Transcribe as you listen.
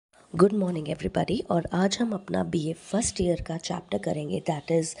Good morning everybody. और आज हम अपना बीए फर्स्ट ईयर का चैप्टर करेंगे,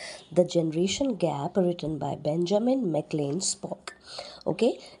 that is the generation gap written by Benjamin मैक्लेन spoke. Okay,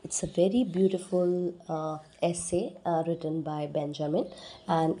 it's a very beautiful essay written by Benjamin,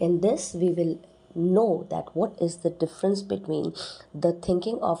 and in this we will know that what is the difference between the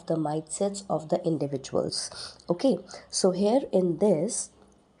thinking of the mindsets of the individuals. Okay, so here in this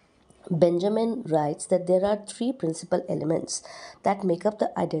Benjamin writes that there are three principal elements that make up the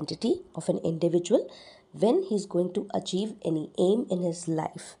identity of an individual when he is going to achieve any aim in his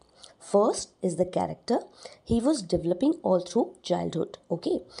life. First is the character. He was developing all through childhood.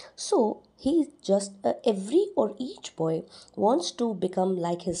 Okay, so he just every or each boy wants to become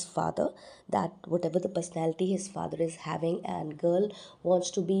like his father, that whatever the personality his father is having, and girl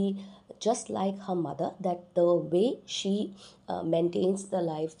wants to be just like her mother, that the way she maintains the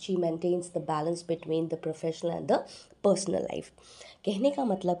life, she maintains the balance between the professional and the personal life. कहने का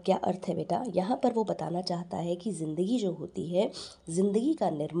मतलब क्या अर्थ है बेटा, यहाँ पर वो बताना चाहता है कि ज़िंदगी जो होती है, ज़िंदगी का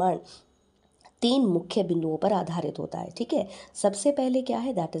निर्माण तीन मुख्य बिंदुओं पर आधारित होता है. ठीक है, सबसे पहले क्या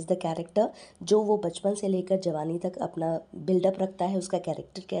है, दैट इज़ द कैरेक्टर. जो वो बचपन से लेकर जवानी तक अपना बिल्डअप रखता है, उसका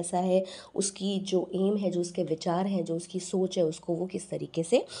कैरेक्टर कैसा है, उसकी जो एम है, जो उसके विचार हैं, जो उसकी सोच है, उसको वो किस तरीके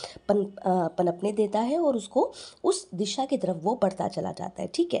से पनपने देता है और उसको उस दिशा की तरफ वो बढ़ता चला जाता है.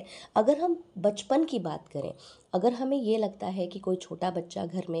 ठीक है, अगर हम बचपन की बात करें, अगर हमें ये लगता है कि कोई छोटा बच्चा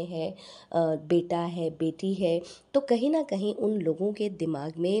घर में है, बेटा है, बेटी है, तो कहीं ना कहीं उन लोगों के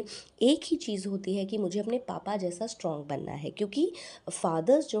दिमाग में एक ही चीज़ होती है कि मुझे अपने पापा जैसा स्ट्रांग बनना है, क्योंकि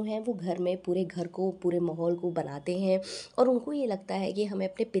फादर्स जो हैं वो घर में पूरे घर को, पूरे माहौल को बनाते हैं और उनको ये लगता है कि हमें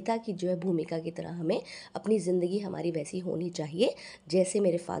अपने पिता की जो है भूमिका की तरह हमें अपनी ज़िंदगी हमारी वैसी होनी चाहिए, जैसे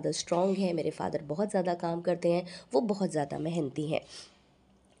मेरे फादर स्ट्रांग हैं, मेरे फादर बहुत ज़्यादा काम करते हैं, वो बहुत ज़्यादा मेहनती हैं.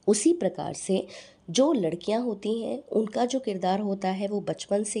 उसी प्रकार से जो लड़कियां होती हैं, उनका जो किरदार होता है वो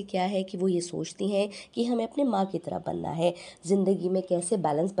बचपन से क्या है कि वो ये सोचती हैं कि हमें अपने माँ की तरह बनना है, ज़िंदगी में कैसे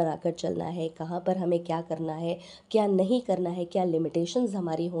बैलेंस बनाकर चलना है, कहाँ पर हमें क्या करना है, क्या नहीं करना है, क्या लिमिटेशंस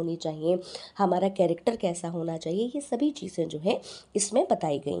हमारी होनी चाहिए, हमारा कैरेक्टर कैसा होना चाहिए, ये सभी चीज़ें जो है इसमें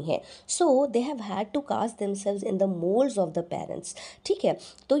बताई गई हैं. सो they have had to cast themselves in the moulds of the parents. ठीक है,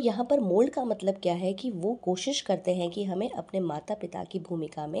 तो यहाँ पर मोल्ड का मतलब क्या है कि वो कोशिश करते हैं कि हमें अपने माता पिता की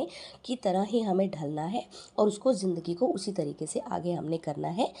भूमिका में की तरह ही हमें ढलना है और उसको ज़िंदगी को उसी तरीके से आगे हमने करना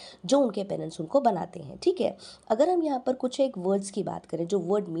है जो उनके पेरेंट्स उनको बनाते हैं. ठीक है, अगर हम यहाँ पर कुछ एक वर्ड्स की बात करें, जो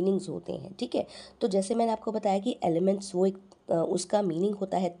वर्ड मीनिंग्स होते हैं, ठीक है, तो जैसे मैंने आपको बताया कि एलिमेंट्स वो एक उसका मीनिंग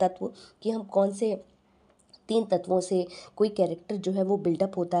होता है तत्व, कि हम कौन से तीन तत्वों से कोई कैरेक्टर जो है वो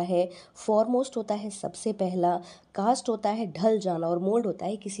बिल्डअप होता है. फॉरमोस्ट होता है सबसे पहला, कास्ट होता है ढल जाना, और मोल्ड होता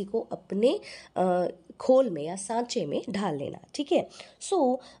है किसी को अपने खोल में या सांचे में ढाल लेना. ठीक है,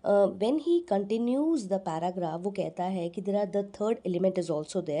 so when he continues the paragraph, वो कहता है कि there are the third element is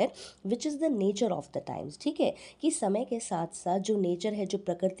also there which is the nature of the times. ठीक है, कि समय के साथ साथ जो नेचर है, जो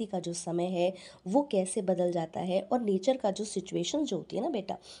प्रकृति का जो समय है, वो कैसे बदल जाता है, और नेचर का जो सिचुएशन जो होती है ना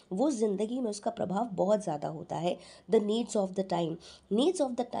बेटा, वो ज़िंदगी में उसका प्रभाव बहुत ज़्यादा होता है. The needs of the time, needs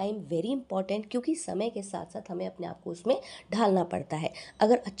of the time very important, क्योंकि समय के साथ साथ हमें अपने आप को उसमें ढालना पड़ता है.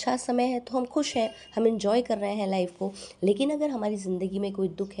 अगर अच्छा समय है तो हम खुश हैं, हम इंजॉय कर रहे हैं लाइफ को, लेकिन अगर हमारी ज़िंदगी में कोई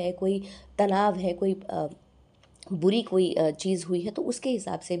दुख है, कोई तनाव है, कोई बुरी कोई चीज़ हुई है, तो उसके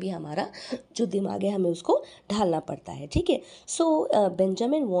हिसाब से भी हमारा जो दिमाग है हमें उसको ढालना पड़ता है. ठीक है, सो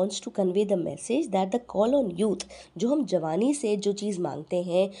Benjamin wants to convey the message that the call on youth, जो हम जवानी से जो चीज़ मांगते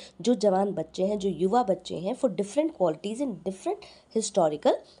हैं, जो जवान बच्चे हैं, जो युवा बच्चे हैं, for different qualities in different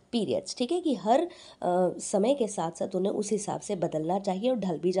historical periods. ठीक है, कि हर समय के साथ साथ उन्हें उस हिसाब से बदलना चाहिए और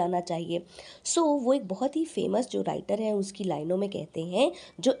ढल भी जाना चाहिए. सो वो एक बहुत ही फेमस जो राइटर है, उसकी लाइनों में कहते हैं,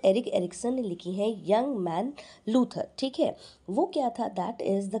 जो एरिक एरिक्सन ने लिखी हैं, यंग मैन लूथर. ठीक है, वो क्या था, that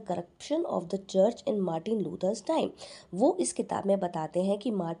is the corruption of the church in Martin Luther's time. वो इस किताब में बताते हैं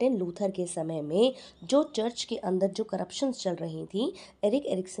कि मार्टिन लूथर के समय में जो चर्च के अंदर जो करप्शंस चल रही थी, एरिक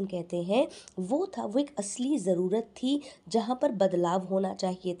एरिक्सन कहते हैं वो था, वो एक असली ज़रूरत थी जहाँ पर बदलाव होना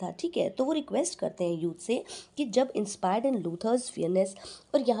चाहिए था. ठीक है, तो वो रिक्वेस्ट करते हैं यूथ से कि जब इंस्पायर्ड इन लूथर्स फियरनेस,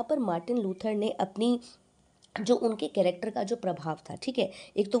 और यहाँ पर मार्टिन लूथर ने अपनी जो उनके कैरेक्टर का जो प्रभाव था, ठीक है,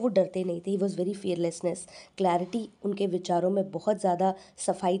 एक तो वो डरते नहीं थे, he was very fearlessness, clarity उनके विचारों में बहुत ज़्यादा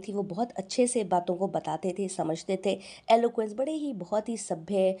सफाई थी, वो बहुत अच्छे से बातों को बताते थे, समझते थे. एलोक्वेंस, बड़े ही बहुत ही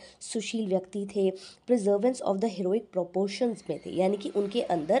सभ्य सुशील व्यक्ति थे. प्रिजर्वेंस ऑफ द हीरोइक प्रोपोर्शंस में थे, यानी कि उनके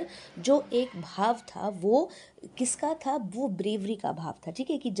अंदर जो एक भाव था वो किसका था, वो ब्रेवरी का भाव था. ठीक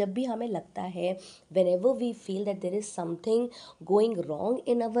है, कि जब भी हमें लगता है, when ever we feel that there is something going wrong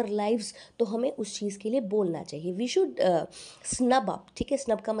in our lives, तो हमें उस चीज़ के लिए बोलना चाहिए. We should snub up. ठीक है,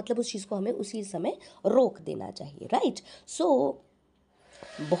 स्नब का मतलब उस चीज़ को हमें उसी समय रोक देना चाहिए. राइट, सो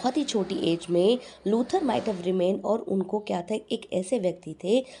बहुत ही छोटी एज में लूथर माइट हैव रिमेन, और उनको क्या था, एक ऐसे व्यक्ति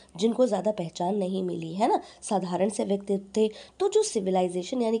थे जिनको ज़्यादा पहचान नहीं मिली है ना, साधारण से व्यक्ति थे। तो जो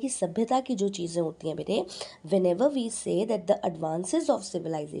सिविलाइजेशन यानी कि सभ्यता की जो चीज़ें होती हैं बेटे, when ever we say that the advances of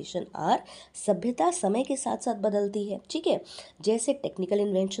civilisation are, सभ्यता समय के साथ साथ बदलती है, ठीक है। जैसे टेक्निकल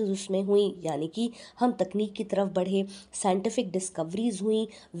इन्वेंशन उसमें हुई, यानी कि हम तकनीक की तरफ बढ़े, साइंटिफिक डिस्कवरीज हुई,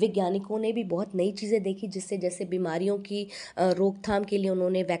 वैज्ञानिकों ने भी बहुत नई चीज़ें देखी, जिससे जैसे बीमारियों की रोकथाम के लिए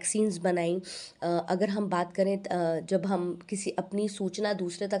उन्होंने वैक्सीन्स बनाई। अगर हम बात करें जब हम किसी अपनी सूचना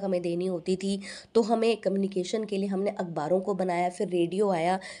दूसरे तक हमें देनी होती थी, तो हमें कम्युनिकेशन के लिए हमने अखबारों को बनाया, फिर रेडियो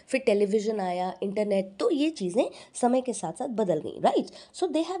आया, फिर टेलीविज़न आया, इंटरनेट। तो ये चीज़ें समय के साथ साथ बदल गई, right. So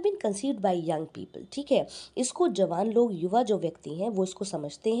they have been conceived bye young people, ठीक है। इसको जवान लोग, युवा जो व्यक्ति हैं वो इसको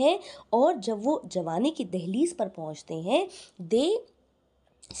समझते हैं, और जब वो जवानी की दहलीज पर पहुंचते हैं, they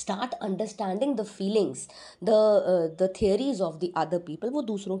start understanding the feelings, the theories of the other people, वो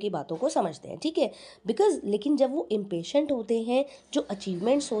दूसरों की बातों को समझते हैं, ठीक है। बिकॉज लेकिन जब वो इम्पेशेंट होते हैं, जो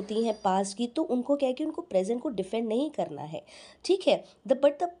अचीवमेंट्स होती हैं पास्ट की, तो उनको क्या है कि उनको प्रेजेंट को डिफेंड नहीं करना है, ठीक है।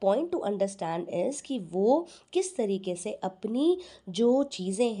 But the point two understand is कि वो किस तरीके से अपनी जो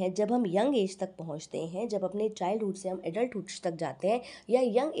चीज़ें हैं, जब हम यंग एज तक पहुँचते हैं, जब अपने चाइल्डहुड से हम एडल्टहुड तक जाते हैं या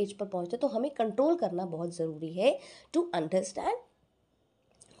यंग एज पर पहुँचते हैं, तो हमें कंट्रोल करना बहुत ज़रूरी है टू अंडरस्टैंड।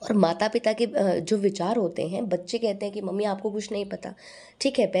 और माता पिता के जो विचार होते हैं, बच्चे कहते हैं कि मम्मी आपको कुछ नहीं पता,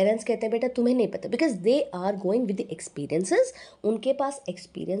 ठीक है। पेरेंट्स कहते हैं बेटा तुम्हें नहीं पता, because they are going with the experiences, उनके पास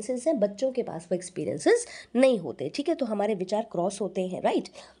एक्सपीरियंसेस हैं, बच्चों के पास वो एक्सपीरियंसेस नहीं होते, ठीक है। तो हमारे विचार क्रॉस होते हैं, राइट,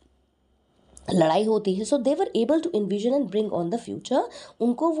 लड़ाई होती है। So they were able to envision and bring on the future,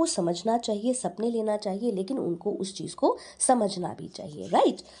 उनको वो समझना चाहिए, सपने लेना चाहिए, लेकिन उनको उस चीज़ को समझना भी चाहिए,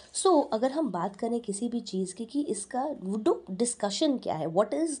 राइट। सो अगर हम बात करें किसी भी चीज़ की कि इसका डिस्कशन क्या है,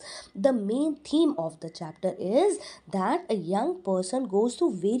 what is the main theme of the chapter is that a young person goes through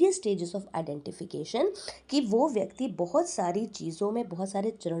various stages of identification, कि वो व्यक्ति बहुत सारी चीज़ों में, बहुत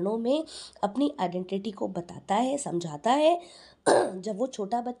सारे चरणों में अपनी आइडेंटिटी को बताता है, समझाता है। जब वो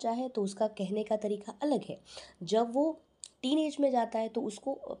छोटा बच्चा है तो उसका कहने का तरीका अलग है, जब वो टीन एज में जाता है तो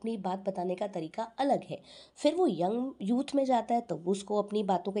उसको अपनी बात बताने का तरीका अलग है, फिर वो यंग यूथ में जाता है तो उसको अपनी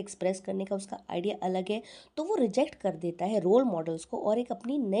बातों को एक्सप्रेस करने का उसका आइडिया अलग है। तो वो रिजेक्ट कर देता है रोल मॉडल्स को और एक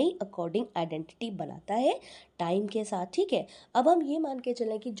अपनी नई अकॉर्डिंग आइडेंटिटी बनाता है टाइम के साथ, ठीक है। अब हम ये मान के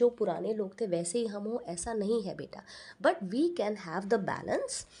चलें कि जो पुराने लोग थे वैसे ही हम हो, ऐसा नहीं है बेटा, but we can have the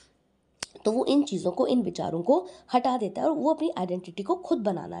balance. तो वो इन चीज़ों को, इन विचारों को हटा देता है और वो अपनी आइडेंटिटी को खुद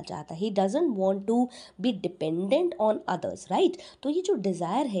बनाना चाहता है। He doesn't want to be dependent on others, right. तो ये जो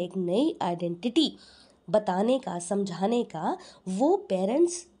डिज़ायर है एक नई आइडेंटिटी बताने का, समझाने का, वो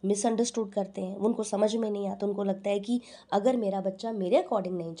पेरेंट्स मिसअंडरस्टूड करते हैं, उनको समझ में नहीं आता। उनको लगता है कि अगर मेरा बच्चा मेरे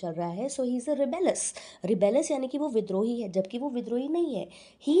अकॉर्डिंग नहीं चल रहा है सो he is a rebellious. Rebellious यानी कि वो विद्रोही है, जबकि वो विद्रोही नहीं है,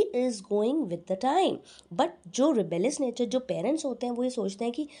 he is going with the time. But जो रिबेलस नेचर जो पेरेंट्स होते हैं वो ये सोचते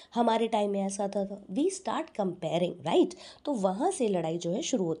हैं कि हमारे टाइम में ऐसा था, वी स्टार्ट कंपेयरिंग, राइट। तो वहाँ से लड़ाई जो है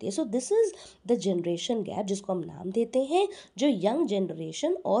शुरू होती है। So this is the generation gap, जिसको हम नाम देते हैं, जो यंग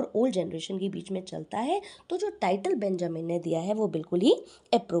जनरेशन और ओल्ड जनरेशन के बीच में चलता है। तो जो टाइटल बेंजामिन ने दिया है वो बिल्कुल ही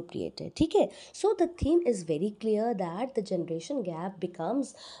अप्रोप्रिएट है, ठीक है। So the theme is very clear that the generation gap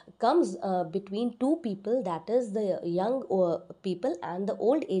comes between two people, that is the young people and the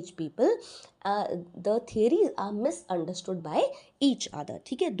old age people. The theories are misunderstood by each other,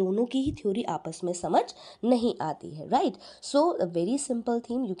 ठीक है। दोनों की ही theory आपस में समझ नहीं आती है, right. So very simple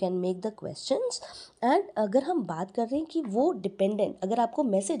theme, you can make the questions. And अगर हम बात कर रहे हैं कि वो डिपेंडेंट, अगर आपको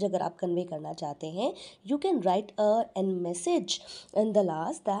मैसेज अगर आप कन्वे करना चाहते हैं, you can write N message in the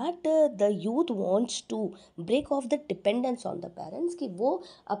last that the youth wants to break of the dependence on the parents, कि वो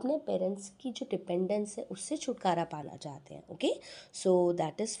अपने पेरेंट्स की जो डिपेंडेंस है उससे छुटकारा पाना चाहते हैं, okay. So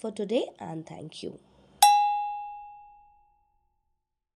that is for today and thank you.